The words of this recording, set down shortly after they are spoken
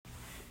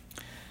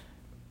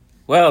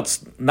Well,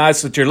 it's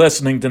nice that you're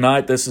listening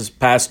tonight. This is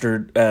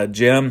Pastor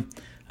Jim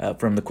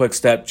from the Quick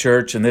Step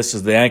Church, and this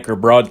is the Anchor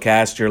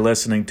broadcast you're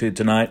listening to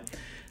tonight.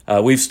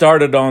 We've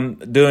started on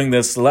doing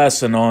this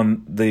lesson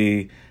on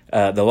the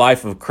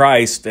life of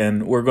Christ,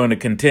 and we're going to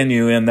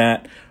continue in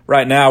that.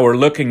 Right now, we're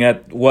looking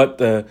at what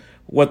the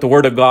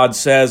Word of God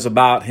says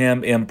about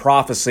Him in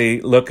prophecy,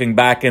 looking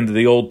back into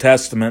the Old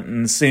Testament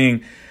and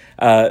seeing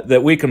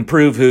that we can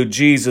prove who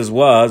Jesus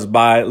was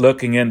by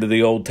looking into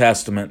the Old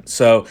Testament.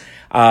 So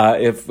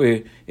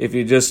if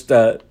you just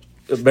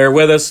bear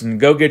with us and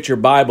go get your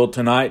Bible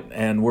tonight,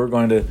 and we're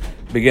going to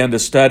begin to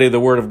study the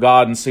Word of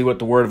God and see what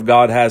the Word of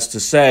God has to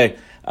say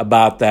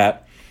about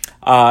that.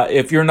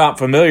 If you're not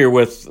familiar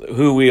with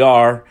who we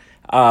are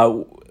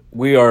the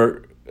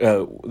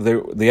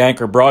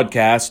Anchor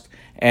broadcast,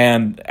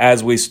 and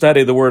as we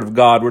study the Word of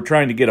God, we're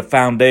trying to get a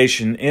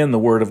foundation in the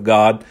Word of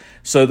God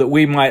so that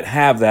we might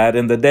have that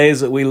in the days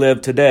that we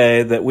live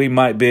today, that we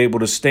might be able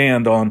to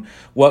stand on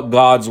what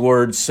God's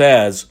Word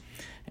says.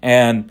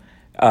 And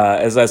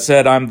as I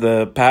said, I'm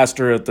the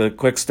pastor at the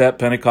Quick Step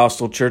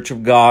Pentecostal Church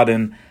of God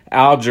in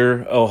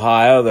Alger,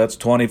 Ohio. That's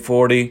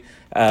 2040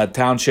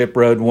 Township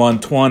Road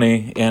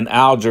 120 in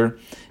Alger.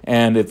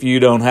 And if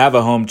you don't have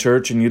a home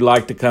church and you'd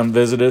like to come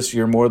visit us,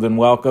 you're more than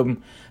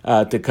welcome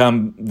to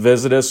come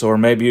visit us, or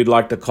maybe you'd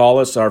like to call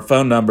us. Our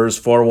phone number is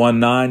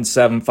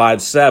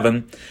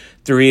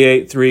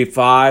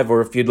 419-757-3835, or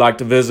if you'd like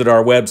to visit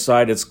our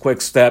website, it's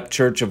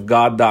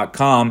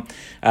quickstepchurchofgod.com.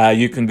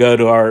 You can go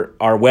to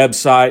our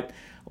website,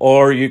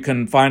 or you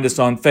can find us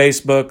on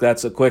Facebook.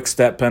 That's a Quick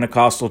Step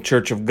Pentecostal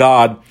Church of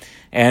God.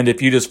 And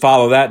if you just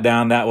follow that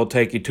down, that will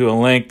take you to a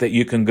link that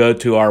you can go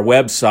to our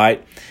website.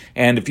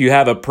 And if you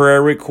have a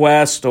prayer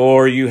request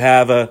or you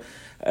have a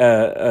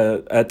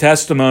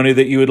testimony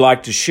that you would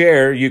like to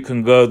share, you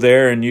can go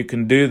there and you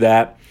can do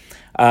that.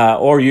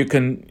 Or you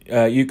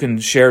can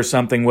share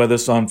something with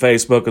us on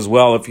Facebook as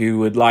well if you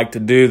would like to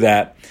do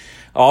that.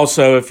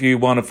 Also, if you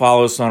want to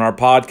follow us on our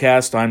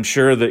podcast, I'm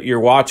sure that you're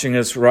watching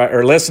us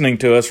or listening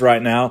to us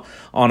right now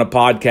on a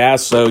podcast,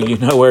 so you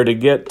know where to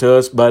get to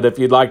us. But if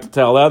you'd like to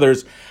tell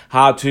others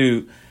how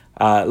to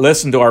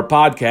listen to our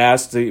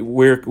podcast,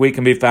 we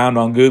can be found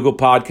on Google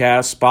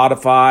Podcasts,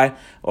 Spotify,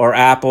 or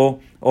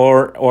Apple,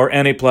 or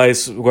any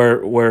place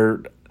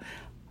where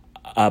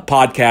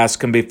podcasts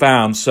can be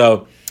found.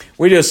 So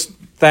we just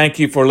thank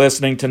you for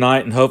listening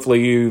tonight, and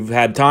hopefully you've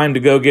had time to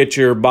go get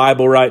your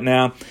Bible right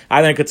now.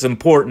 I think it's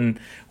important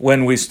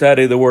when we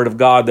study the Word of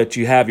God that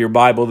you have your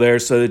Bible there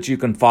so that you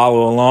can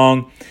follow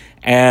along.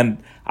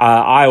 And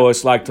I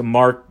always like to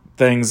mark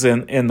things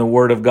in the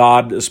Word of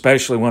God,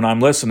 especially when I'm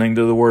listening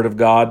to the Word of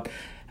God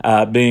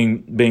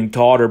being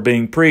taught or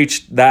being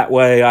preached. That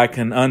way I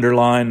can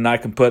underline and I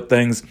can put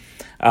things.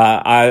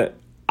 I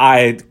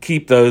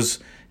keep those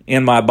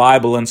in my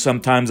Bible, and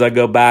sometimes I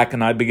go back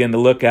and I begin to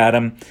look at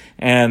them,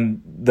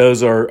 and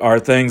those are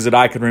things that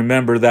I can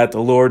remember that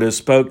the Lord has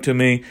spoke to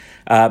me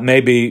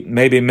maybe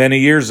many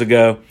years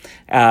ago.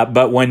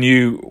 But when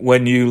you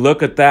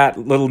look at that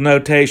little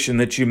notation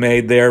that you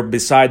made there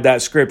beside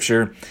that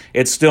scripture,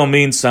 it still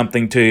means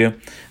something to you,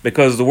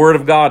 because the Word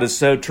of God is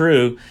so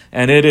true,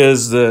 and it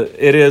is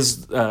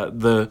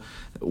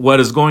what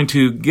is going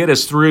to get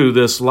us through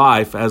this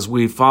life as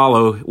we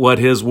follow what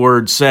His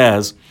Word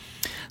says.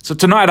 So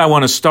tonight I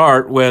want to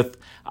start with,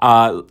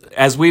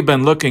 as we've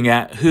been looking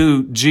at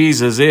who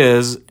Jesus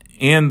is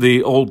in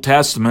the Old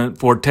Testament,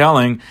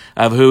 foretelling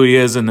of who He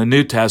is in the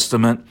New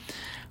Testament,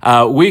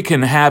 we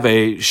can have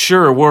a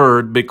sure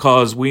word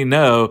because we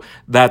know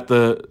that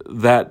the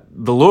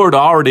Lord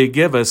already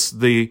gave us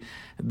the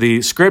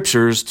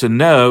scriptures to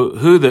know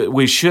who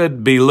we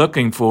should be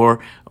looking for,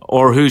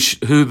 or who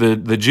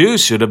the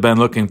Jews should have been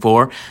looking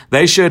for.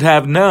 They should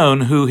have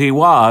known who He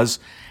was,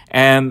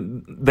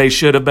 and they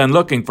should have been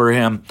looking for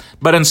Him.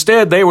 But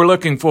instead, they were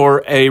looking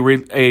for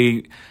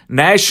a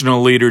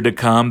national leader to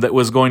come that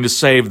was going to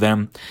save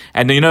them.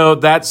 And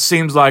that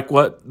seems like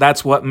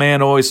that's what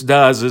man always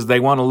does, is they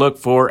want to look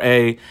for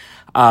a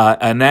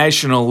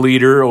national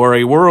leader or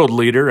a world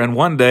leader, and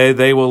one day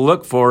they will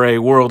look for a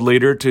world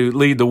leader to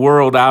lead the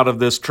world out of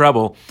this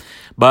trouble.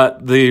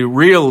 But the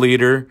real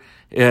leader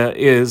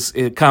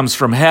it comes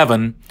from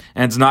heaven,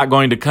 and it's not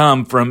going to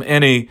come from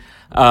any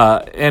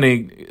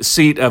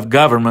seat of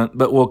government,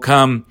 but will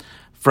come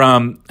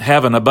from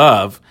heaven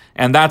above.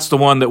 And that's the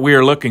one that we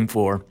are looking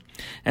for.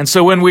 And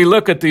so when we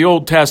look at the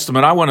Old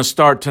Testament, I want to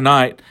start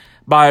tonight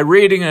by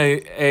reading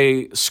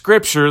a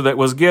scripture that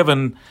was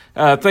given,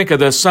 think of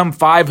this, some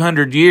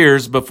 500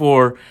 years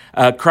before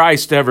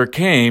Christ ever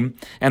came,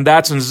 and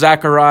that's in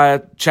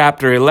Zechariah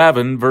chapter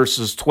 11,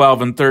 verses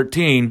 12 and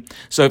 13.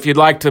 So if you'd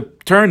like to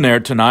turn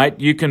there tonight,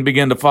 you can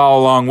begin to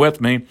follow along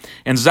with me.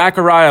 In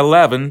Zechariah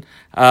 11,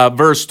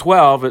 verse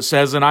 12, it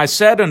says, "And I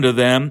said unto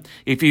them,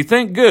 If ye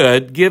think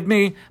good, give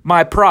me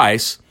my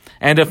price,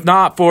 and if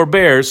not,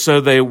 forbear.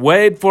 So they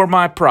weighed for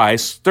my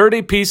price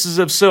 30 pieces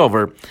of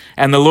silver.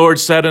 And the Lord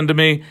said unto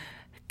me,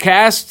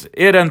 Cast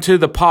it unto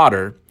the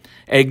potter,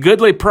 a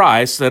goodly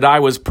price that I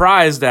was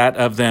prized at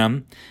of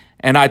them.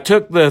 And I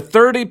took the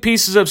 30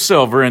 pieces of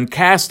silver and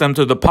cast them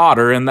to the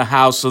potter in the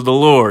house of the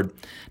Lord.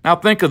 Now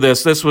think of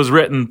this. This was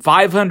written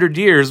 500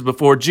 years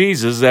before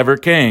Jesus ever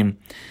came.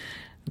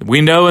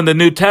 We know in the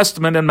New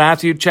Testament in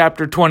Matthew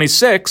chapter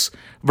 26,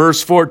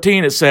 verse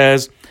 14, it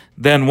says,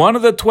 Then one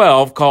of the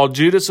 12, called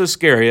Judas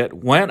Iscariot,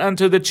 went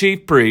unto the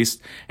chief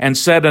priests and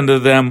said unto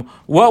them,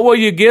 What will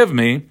you give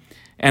me?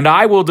 And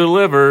I will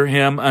deliver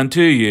him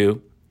unto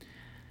you.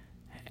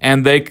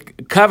 And they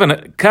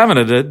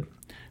covenanted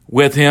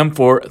with him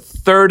for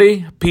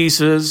 30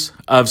 pieces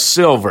of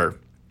silver.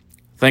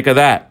 Think of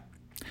that.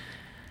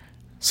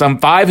 Some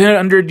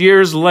 500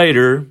 years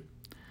later,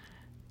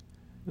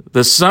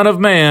 the Son of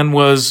Man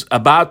was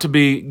about to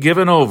be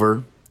given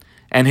over,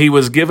 and he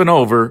was given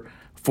over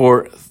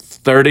for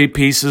 30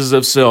 pieces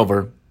of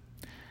silver.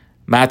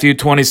 Matthew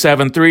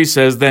 27:3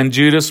 says, Then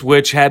Judas,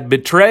 which had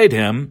betrayed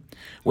him,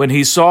 when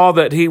he saw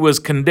that he was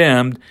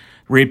condemned,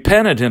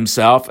 repented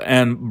himself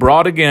and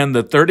brought again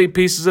the 30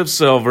 pieces of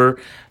silver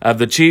of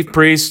the chief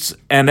priests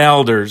and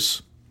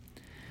elders.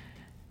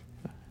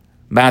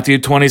 Matthew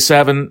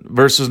 27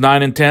 verses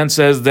 9 and 10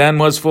 says, Then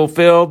was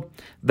fulfilled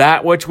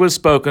that which was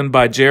spoken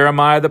by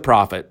Jeremiah the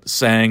prophet,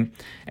 saying,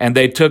 And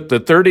they took the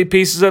 30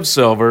 pieces of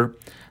silver,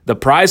 the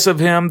price of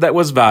him that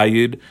was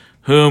valued,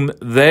 whom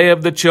they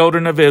of the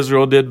children of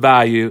Israel did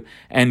value,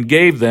 and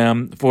gave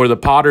them for the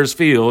potter's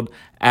field,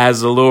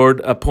 as the Lord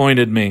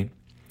appointed me.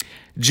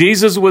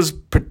 Jesus was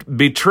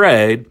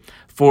betrayed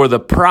for the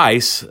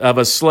price of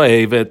a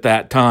slave at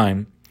that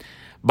time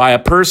by a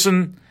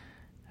person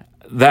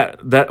that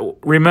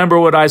remember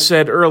what I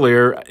said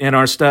earlier in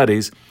our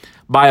studies,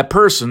 by a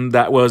person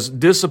that was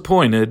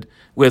disappointed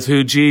with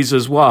who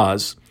Jesus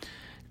was.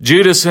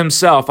 Judas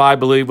himself, I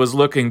believe, was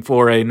looking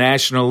for a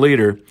national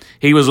leader.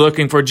 He was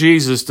looking for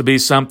Jesus to be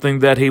something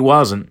that he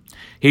wasn't.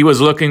 He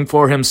was looking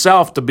for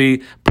himself to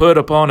be put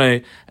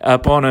into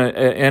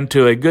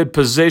a good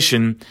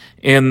position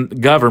in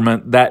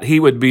government, that he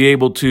would be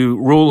able to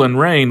rule and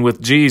reign with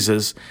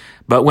Jesus.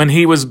 But when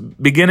he was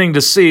beginning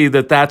to see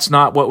that that's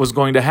not what was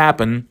going to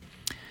happen,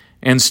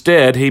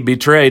 instead he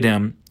betrayed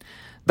him.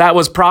 That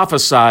was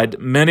prophesied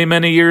many,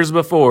 many years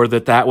before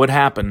that would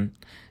happen,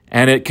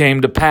 and it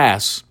came to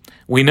pass.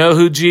 We know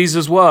who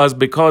Jesus was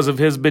because of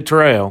his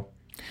betrayal.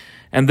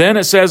 And then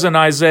it says in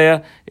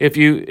Isaiah, if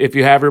you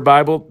have your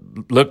Bible,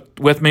 look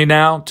with me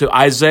now to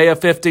Isaiah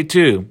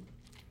 52.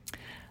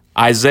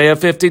 Isaiah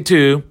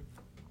 52,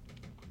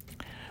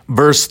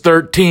 verse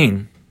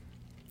 13.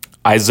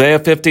 Isaiah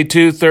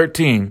 52,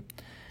 13.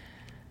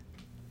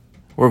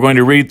 We're going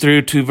to read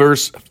through to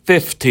verse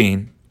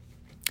 15.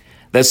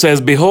 That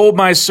says, Behold,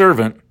 my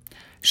servant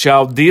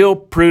shall deal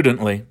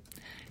prudently.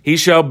 He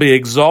shall be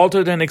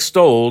exalted and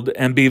extolled,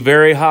 and be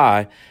very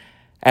high.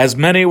 As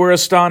many were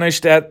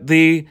astonished at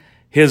thee,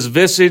 his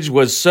visage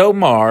was so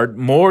marred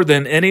more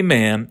than any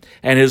man,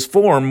 and his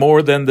form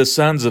more than the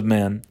sons of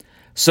men.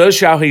 So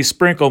shall he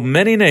sprinkle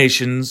many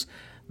nations.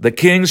 The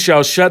kings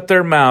shall shut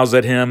their mouths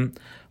at him.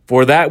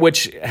 For that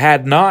which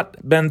had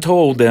not been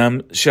told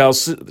them shall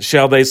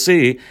they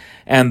see,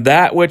 and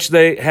that which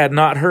they had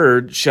not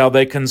heard shall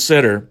they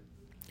consider.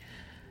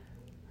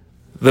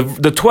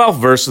 The 12th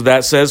verse of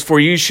that says, For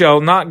you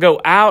shall not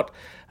go out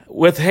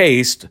with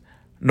haste,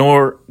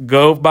 nor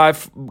go by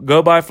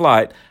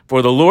flight,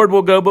 for the Lord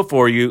will go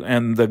before you,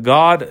 and the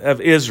God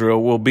of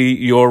Israel will be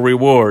your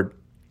reward.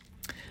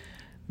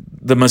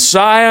 The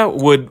Messiah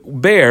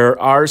would bear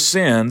our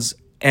sins,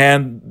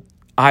 and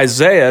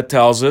Isaiah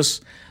tells us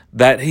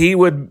that he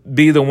would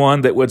be the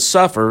one that would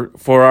suffer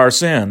for our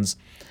sins.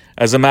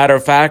 As a matter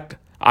of fact,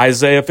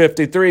 Isaiah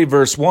 53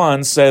 verse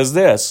 1 says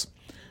this,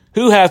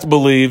 Who hath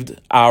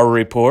believed our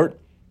report?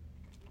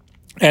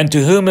 And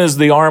to whom is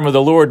the arm of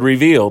the Lord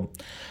revealed?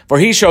 For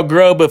he shall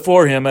grow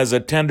before him as a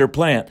tender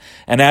plant,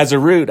 and as a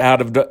root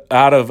out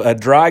of a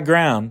dry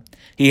ground.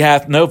 He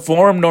hath no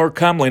form nor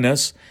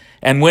comeliness,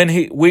 and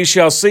when we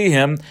shall see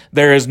him,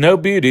 there is no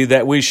beauty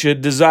that we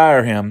should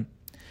desire him.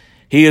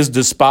 He is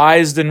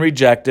despised and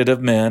rejected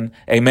of men,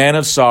 a man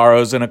of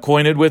sorrows and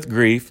acquainted with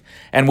grief,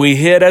 and we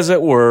hid, as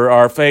it were,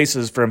 our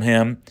faces from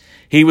him.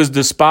 He was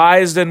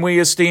despised, and we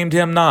esteemed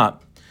him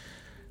not.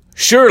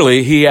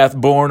 Surely he hath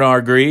borne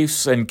our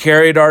griefs and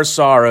carried our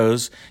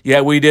sorrows,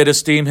 yet we did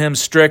esteem him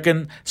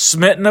stricken,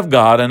 smitten of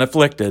God, and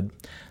afflicted.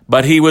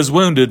 But he was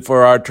wounded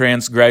for our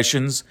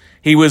transgressions,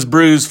 he was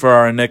bruised for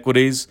our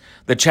iniquities.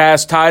 The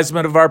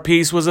chastisement of our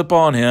peace was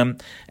upon him,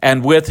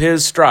 and with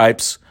his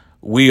stripes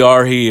we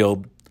are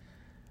healed.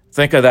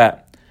 Think of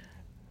that.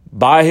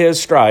 By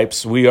his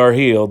stripes we are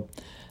healed.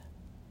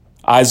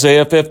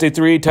 Isaiah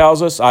 53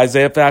 tells us,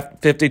 Isaiah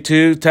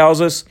 52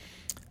 tells us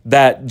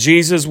that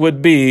Jesus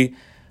would be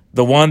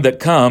the one that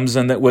comes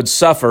and that would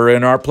suffer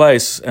in our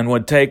place and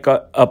would take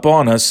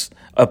upon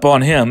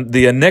him,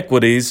 the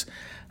iniquities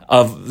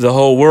of the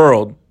whole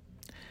world.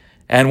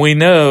 And we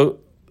know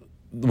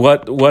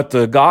what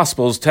the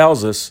Gospels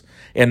tells us.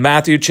 In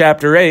Matthew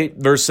chapter 8,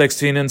 verse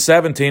 16 and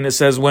 17, it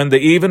says, When the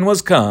even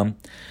was come,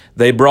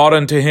 they brought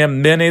unto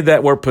him many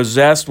that were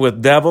possessed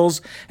with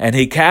devils, and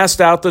he cast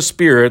out the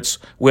spirits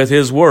with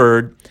his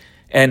word,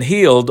 and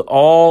healed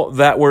all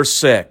that were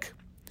sick.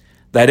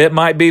 that it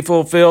might be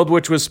fulfilled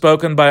which was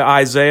spoken by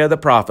Isaiah the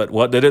prophet.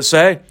 What did it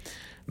say?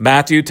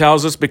 Matthew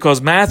tells us,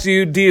 because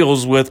Matthew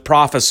deals with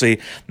prophecy.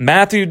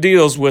 Matthew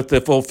deals with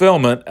the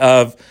fulfillment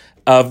of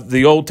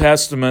the Old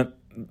Testament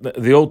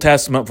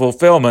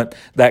fulfillment,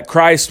 that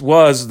Christ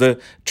was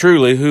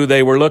truly who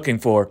they were looking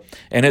for.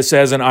 And it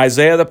says in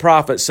Isaiah the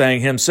prophet,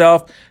 saying,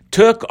 himself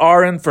took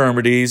our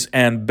infirmities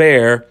and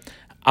bare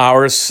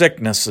our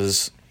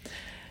sicknesses.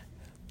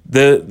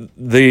 The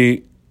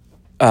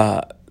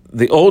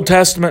Old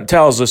Testament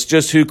tells us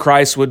just who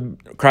Christ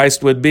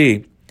would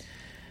be.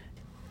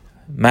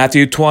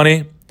 Matthew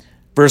 20,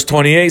 verse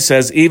 28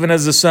 says, even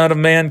as the Son of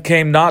Man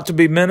came not to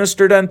be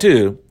ministered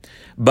unto,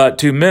 but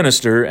to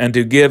minister and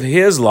to give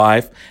his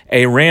life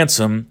a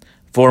ransom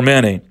for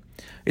many.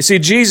 You see,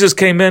 Jesus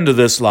came into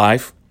this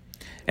life,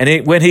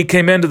 and when he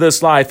came into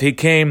this life, he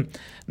came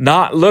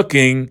not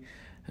looking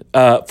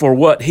for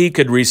what he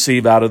could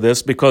receive out of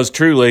this, because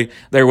truly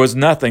there was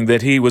nothing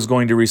that he was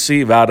going to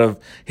receive out of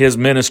his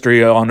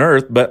ministry on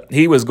earth, but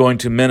he was going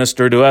to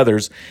minister to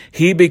others.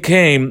 He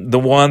became the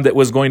one that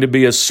was going to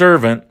be a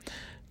servant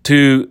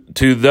to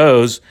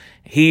those.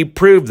 He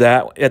proved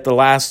that at the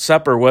Last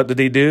Supper. What did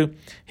he do?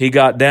 He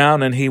got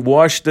down and he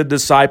washed the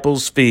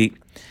disciples' feet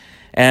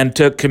and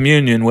took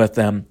communion with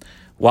them.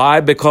 Why?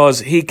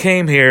 Because he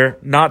came here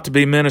not to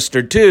be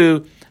ministered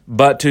to,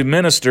 but to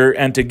minister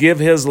and to give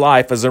his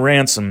life as a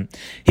ransom.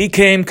 He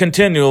came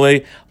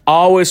continually,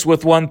 always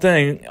with one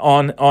thing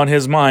on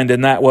his mind,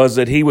 and that was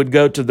that he would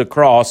go to the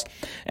cross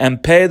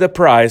and pay the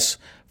price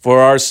for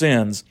our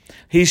sins.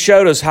 He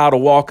showed us how to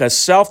walk a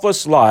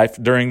selfless life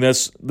during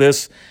this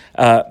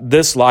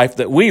life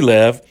that we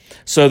live,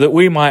 so that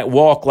we might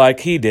walk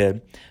like he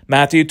did.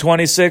 Matthew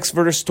 26,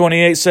 verse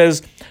 28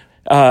 says,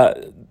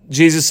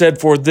 Jesus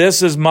said, for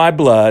this is my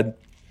blood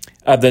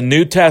of the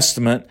New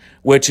Testament,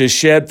 which is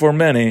shed for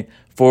many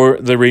for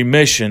the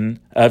remission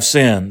of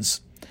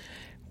sins.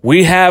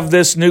 We have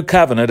this new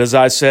covenant, as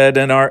I said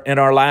in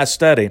our last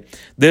study.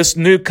 This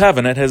new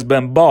covenant has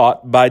been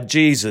bought by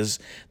Jesus.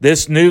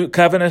 This new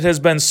covenant has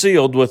been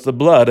sealed with the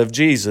blood of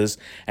Jesus.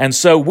 And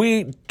so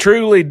we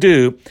truly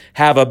do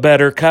have a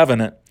better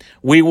covenant.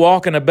 We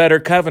walk in a better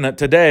covenant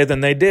today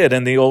than they did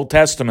in the Old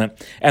Testament.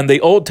 And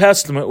the Old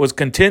Testament was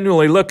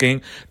continually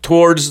looking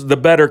towards the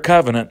better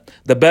covenant,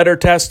 the better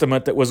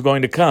testament that was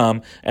going to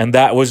come, and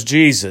that was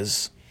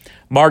Jesus.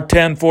 Mark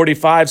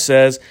 10:45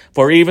 says,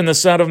 for even the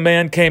Son of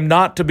Man came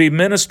not to be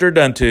ministered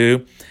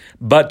unto,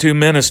 but to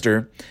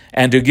minister,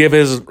 and to give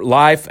his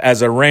life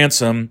as a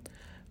ransom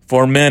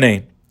for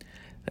many.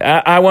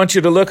 I want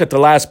you to look at the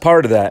last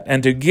part of that,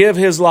 and to give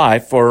his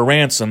life for a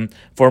ransom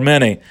for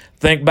many.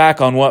 Think back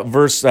on what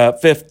verse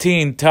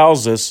 15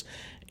 tells us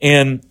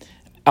in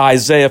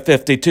Isaiah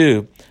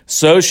 52.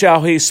 So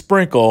shall he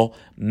sprinkle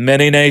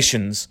many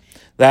nations.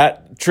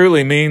 That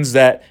truly means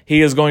that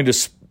he is going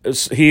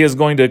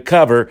to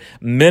cover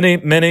many,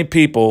 many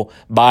people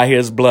by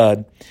his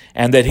blood,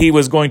 and that he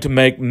was going to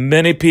make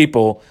many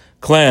people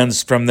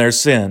cleansed from their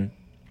sin.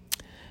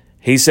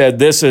 He said,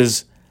 this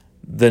is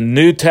the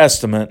New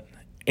Testament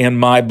in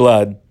my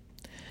blood.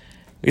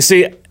 You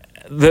see,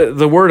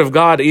 the Word of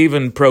God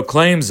even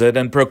proclaims it,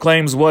 and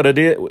proclaims what it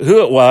is,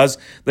 who it was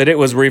that it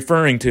was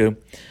referring to.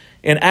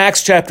 In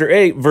Acts chapter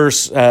 8,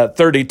 verse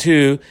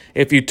 32,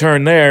 if you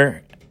turn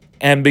there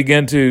and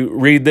begin to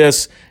read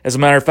this. As a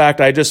matter of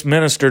fact, I just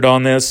ministered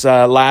on this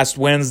last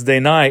Wednesday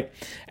night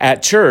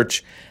at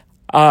church.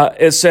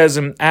 It says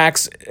in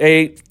Acts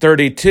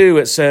 8:32,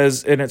 it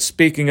says, and it's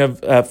speaking of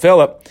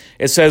Philip,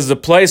 it says, the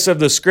place of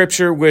the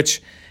scripture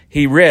which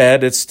he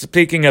read, it's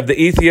speaking of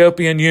the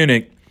Ethiopian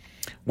eunuch,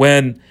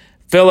 when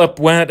Philip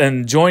went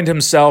and joined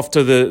himself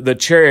to the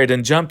chariot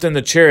and jumped in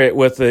the chariot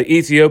with the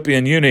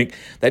Ethiopian eunuch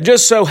that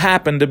just so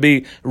happened to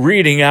be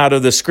reading out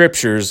of the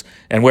scriptures.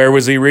 And where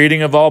was he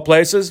reading of all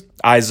places?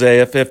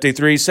 Isaiah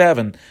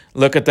 53:7.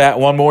 Look at that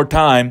one more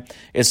time.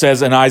 It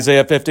says in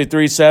Isaiah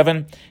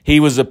 53:7,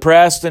 he was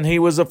oppressed and he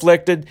was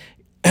afflicted,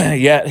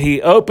 yet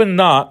he opened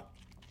not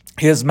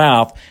his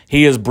mouth.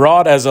 He is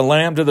brought as a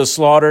lamb to the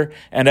slaughter,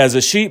 and as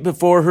a sheep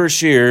before her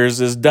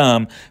shears is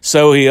dumb,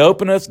 so he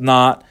openeth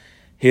not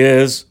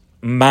his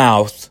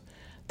mouth.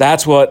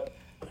 That's what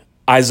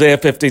Isaiah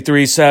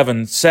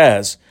 53:7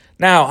 says.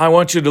 Now, I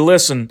want you to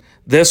listen.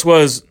 This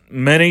was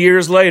many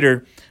years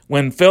later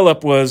when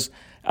Philip was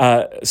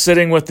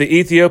sitting with the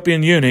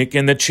Ethiopian eunuch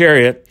in the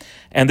chariot,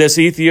 and this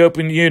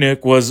Ethiopian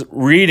eunuch was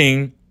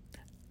reading,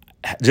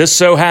 just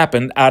so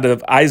happened, out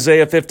of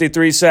Isaiah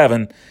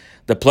 53:7,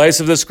 the place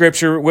of the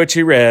scripture which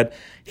he read,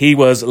 he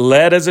was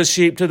led as a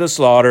sheep to the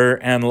slaughter,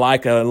 and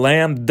like a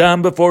lamb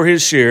dumb before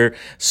his shear,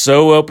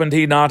 so opened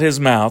he not his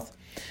mouth.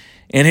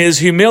 In his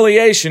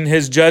humiliation,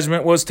 his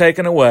judgment was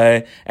taken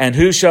away, and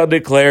who shall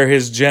declare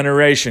his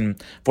generation?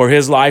 For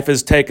his life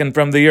is taken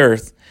from the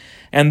earth.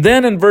 And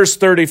then in verse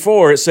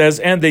 34, it says,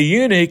 and the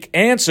eunuch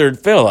answered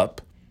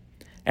Philip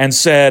and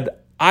said,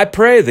 I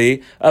pray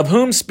thee, of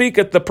whom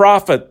speaketh the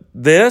prophet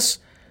this?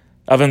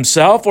 Of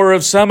himself or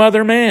of some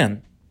other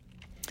man?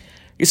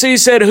 You see, he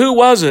said, who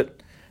was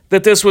it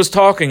that this was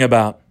talking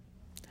about?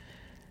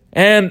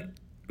 And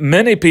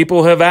many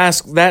people have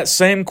asked that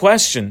same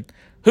question.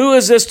 Who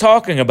is this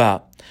talking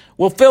about?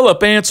 Well,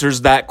 Philip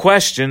answers that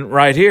question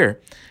right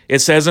here. It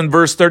says in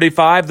verse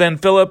 35, then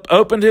Philip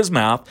opened his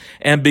mouth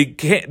and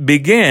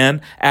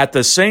began at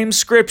the same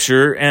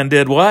scripture and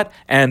did what?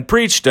 And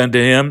preached unto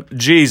him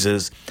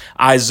Jesus.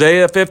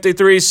 Isaiah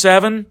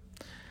 53:7,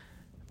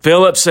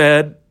 Philip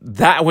said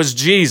that was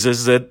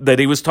Jesus that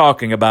he was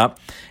talking about.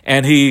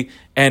 And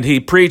he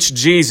preached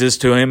Jesus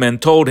to him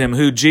and told him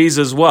who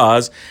Jesus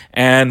was.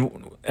 And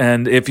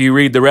if you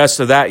read the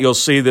rest of that, you'll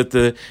see that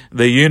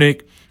the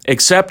eunuch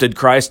accepted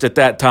Christ at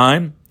that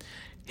time.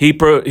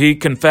 He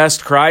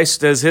confessed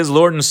Christ as his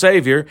Lord and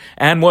Savior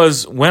and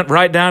went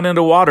right down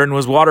into water and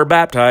was water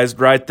baptized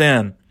right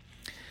then.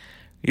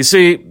 You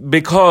see,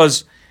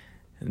 because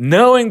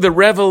knowing the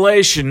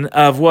revelation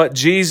of what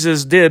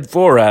Jesus did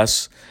for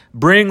us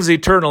brings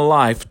eternal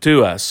life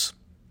to us.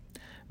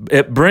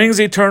 It brings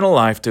eternal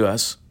life to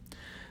us.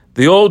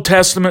 The Old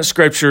Testament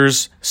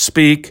scriptures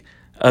speak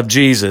of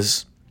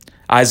Jesus.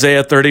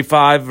 Isaiah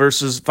 35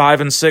 verses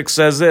 5 and 6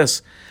 says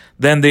this,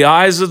 then the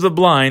eyes of the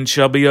blind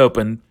shall be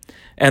opened,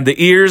 and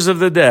the ears of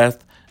the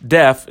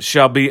deaf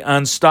shall be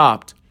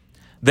unstopped.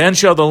 Then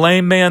shall the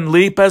lame man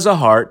leap as a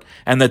hart,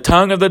 and the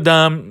tongue of the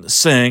dumb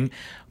sing.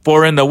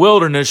 For in the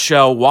wilderness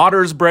shall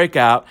waters break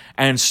out,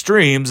 and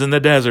streams in the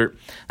desert.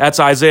 That's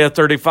Isaiah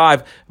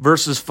 35,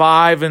 verses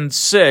 5 and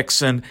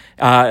 6. And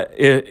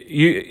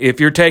if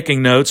you're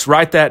taking notes,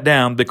 write that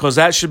down, because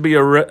that should be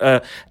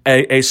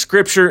a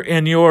scripture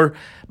in your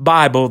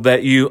Bible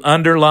that you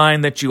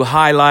underline, that you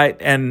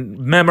highlight, and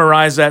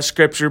memorize that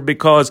scripture,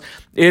 because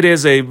it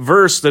is a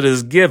verse that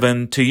is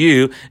given to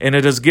you, and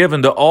it is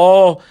given to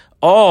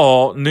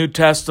all New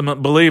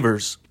Testament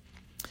believers.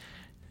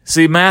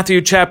 See,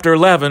 Matthew chapter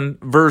 11,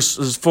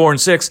 verses 4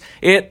 and 6,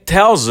 it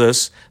tells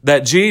us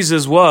that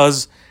Jesus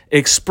was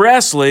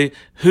expressly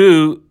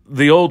who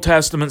the Old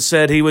Testament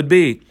said he would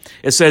be.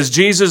 It says,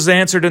 Jesus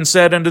answered and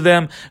said unto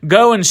them,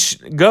 Go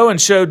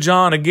and show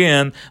John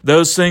again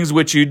those things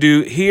which you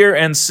do hear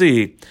and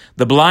see.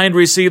 The blind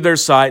receive their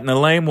sight, and the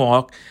lame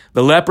walk.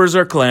 The lepers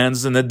are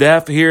cleansed, and the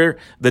deaf hear.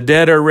 The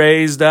dead are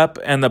raised up,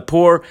 and the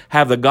poor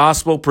have the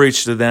gospel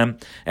preached to them.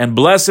 And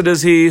blessed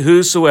is he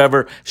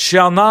whosoever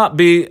shall not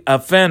be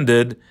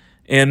offended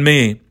in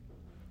me.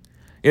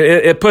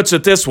 It puts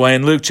it this way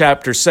in Luke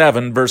chapter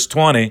 7, verse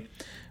 20.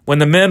 When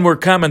the men were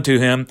coming to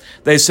him,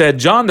 they said,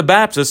 John the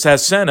Baptist hath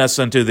sent us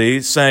unto thee,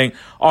 saying,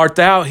 Art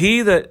thou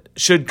he that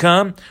should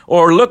come,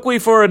 or look we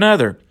for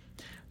another?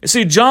 You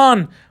see,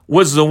 John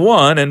was the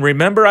one, and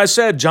remember I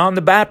said John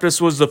the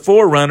Baptist was the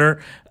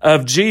forerunner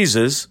of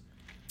Jesus,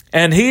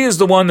 and he is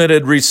the one that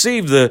had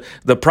received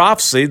the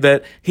prophecy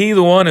that he,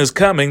 the one, is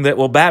coming that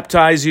will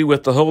baptize you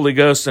with the Holy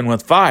Ghost and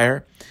with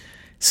fire.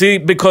 See,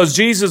 because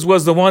Jesus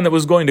was the one that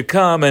was going to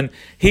come, and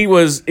he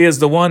is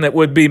the one that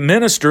would be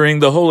ministering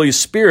the Holy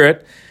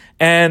Spirit,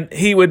 and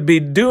he would be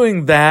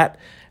doing that,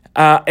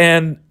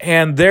 and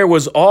there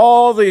was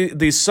all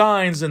the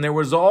signs, and there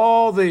was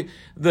all the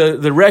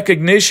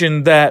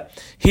recognition that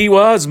he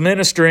was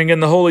ministering in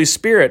the Holy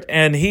Spirit,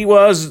 and he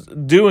was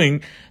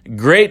doing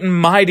great and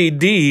mighty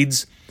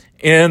deeds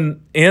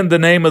in the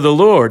name of the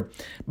Lord.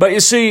 But you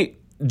see,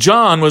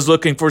 John was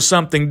looking for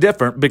something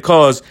different,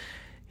 because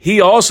he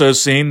also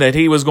seen that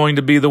he was going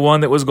to be the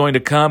one that was going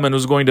to come and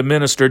was going to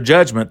minister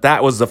judgment.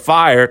 That was the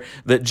fire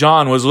that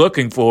John was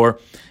looking for,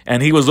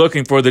 and he was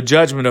looking for the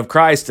judgment of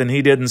Christ, and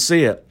he didn't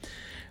see it.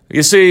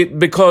 You see,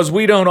 because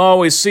we don't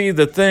always see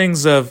the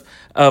things of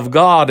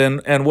God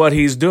and what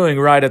he's doing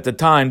right at the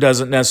time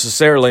doesn't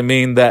necessarily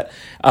mean that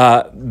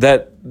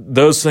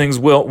those things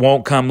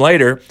won't come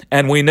later.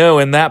 And we know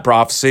in that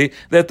prophecy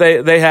that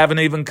they haven't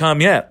even come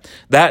yet.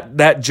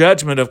 That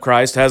judgment of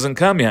Christ hasn't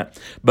come yet.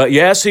 But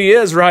yes, he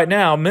is right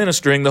now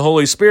ministering the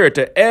Holy Spirit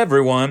to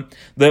everyone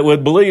that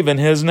would believe in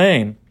his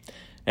name.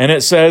 And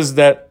it says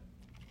that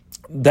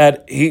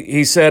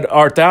he said,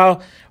 Art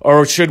thou,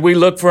 or should we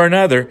look for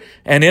another?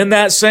 And in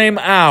that same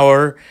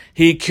hour,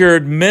 he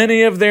cured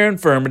many of their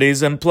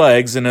infirmities and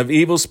plagues and of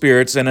evil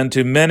spirits, and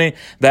unto many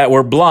that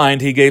were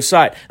blind he gave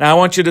sight. Now, I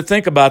want you to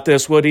think about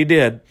this, what he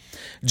did.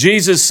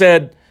 Jesus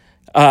said,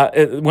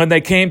 when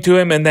they came to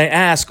him and they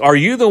asked, Are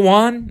you the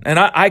one? And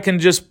I can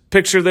just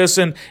picture this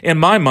in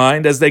my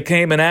mind as they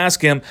came and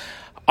asked him,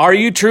 Are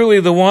you truly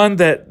the one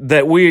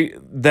that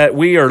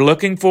we are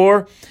looking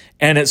for?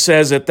 And it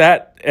says at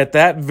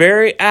that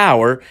very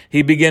hour,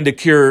 he began to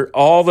cure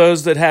all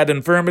those that had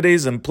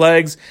infirmities and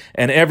plagues,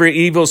 and every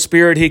evil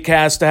spirit he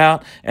cast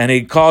out, and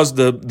he caused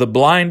the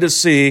blind to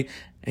see.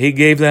 He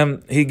gave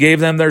them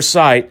their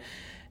sight.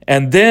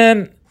 And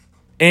then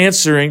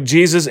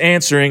Jesus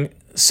answering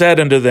said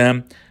unto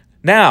them,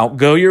 Now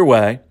go your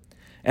way,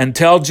 and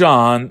tell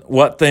John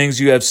what things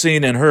you have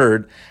seen and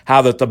heard,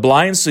 how that the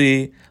blind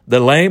see, the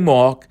lame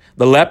walk,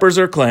 the lepers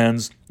are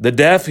cleansed, the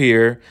deaf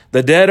hear,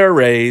 the dead are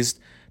raised,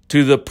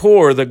 to the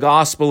poor, the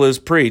gospel is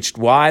preached.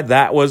 Why?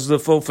 That was the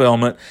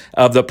fulfillment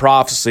of the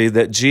prophecy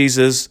that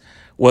Jesus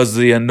was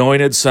the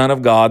anointed Son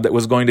of God that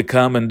was going to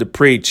come and to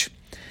preach.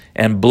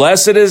 And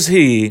blessed is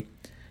he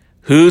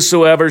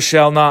whosoever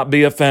shall not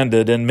be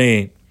offended in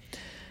me.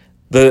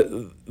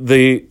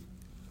 The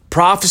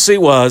prophecy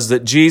was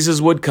that Jesus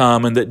would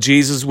come and that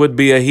Jesus would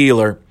be a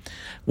healer.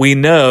 We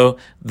know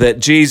that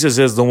Jesus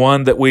is the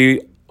one that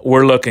we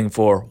were looking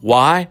for.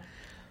 Why?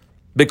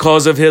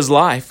 Because of his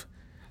life,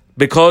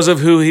 because of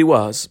who he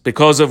was,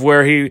 because of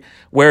where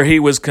he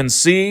was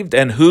conceived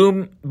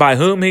and by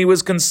whom he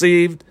was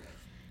conceived.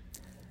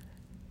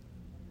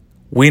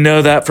 We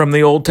know that from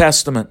the Old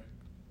Testament,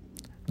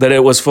 that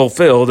it was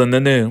fulfilled in the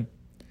New.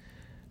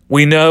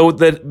 We know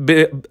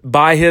that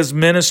by his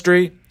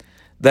ministry,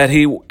 that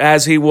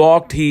as he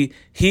walked, he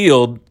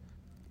healed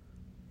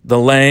the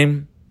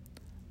lame,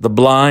 the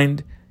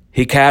blind.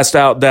 He cast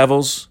out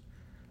devils.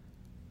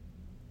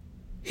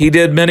 He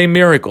did many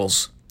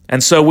miracles.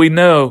 And so we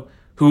know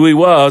who he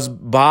was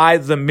by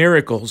the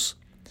miracles.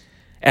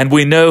 And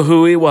we know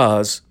who he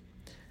was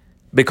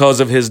because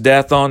of his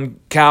death on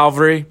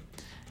Calvary.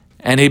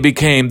 And he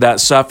became that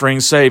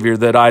suffering Savior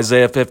that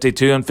Isaiah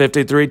 52 and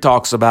 53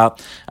 talks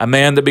about. A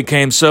man that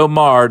became so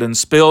marred and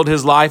spilled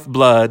his life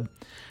blood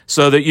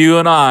so that you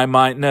and I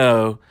might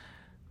know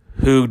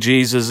who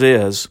Jesus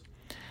is.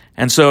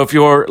 And so if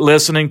you're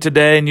listening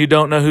today and you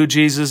don't know who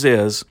Jesus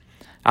is,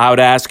 I would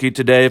ask you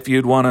today if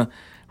you'd want to,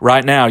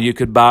 right now, you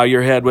could bow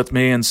your head with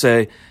me and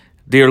say,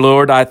 Dear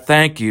Lord, I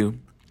thank you.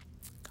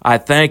 I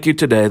thank you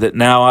today that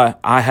now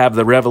I have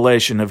the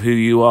revelation of who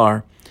you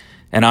are.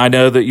 And I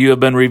know that you have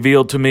been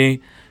revealed to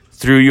me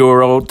through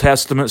your Old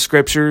Testament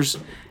scriptures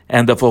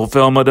and the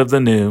fulfillment of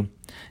the New.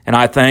 And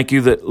I thank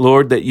you that,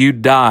 Lord, that you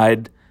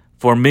died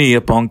for me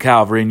upon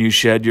Calvary and you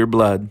shed your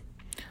blood.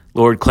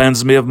 Lord,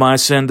 cleanse me of my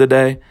sin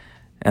today.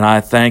 And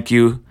I thank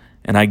you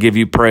and I give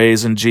you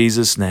praise in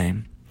Jesus'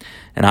 name.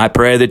 And I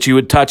pray that you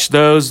would touch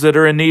those that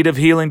are in need of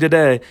healing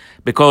today,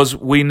 because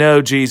we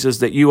know, Jesus,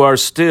 that you are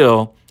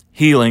still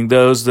healing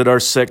those that are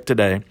sick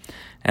today.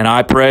 And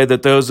I pray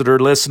that those that are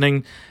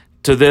listening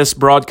to this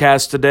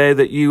broadcast today,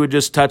 that you would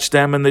just touch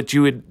them and that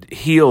you would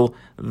heal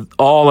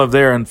all of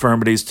their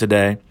infirmities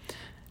today.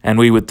 And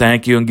we would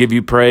thank you and give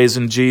you praise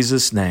in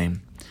Jesus'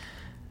 name.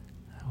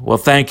 Well,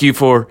 thank you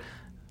for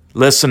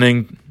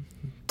listening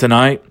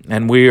tonight,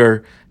 and we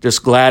are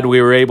just glad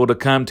we were able to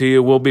come to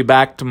you. We'll be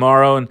back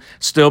tomorrow and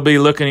still be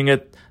looking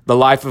at the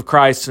life of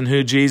Christ and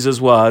who Jesus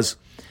was,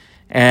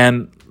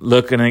 and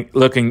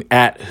looking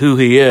at who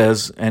he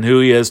is and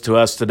who he is to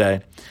us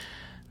today.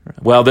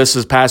 Well, this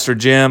is Pastor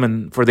Jim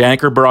and for the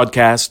Anchor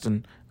broadcast,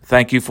 and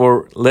thank you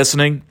for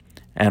listening,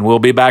 and we'll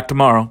be back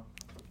tomorrow.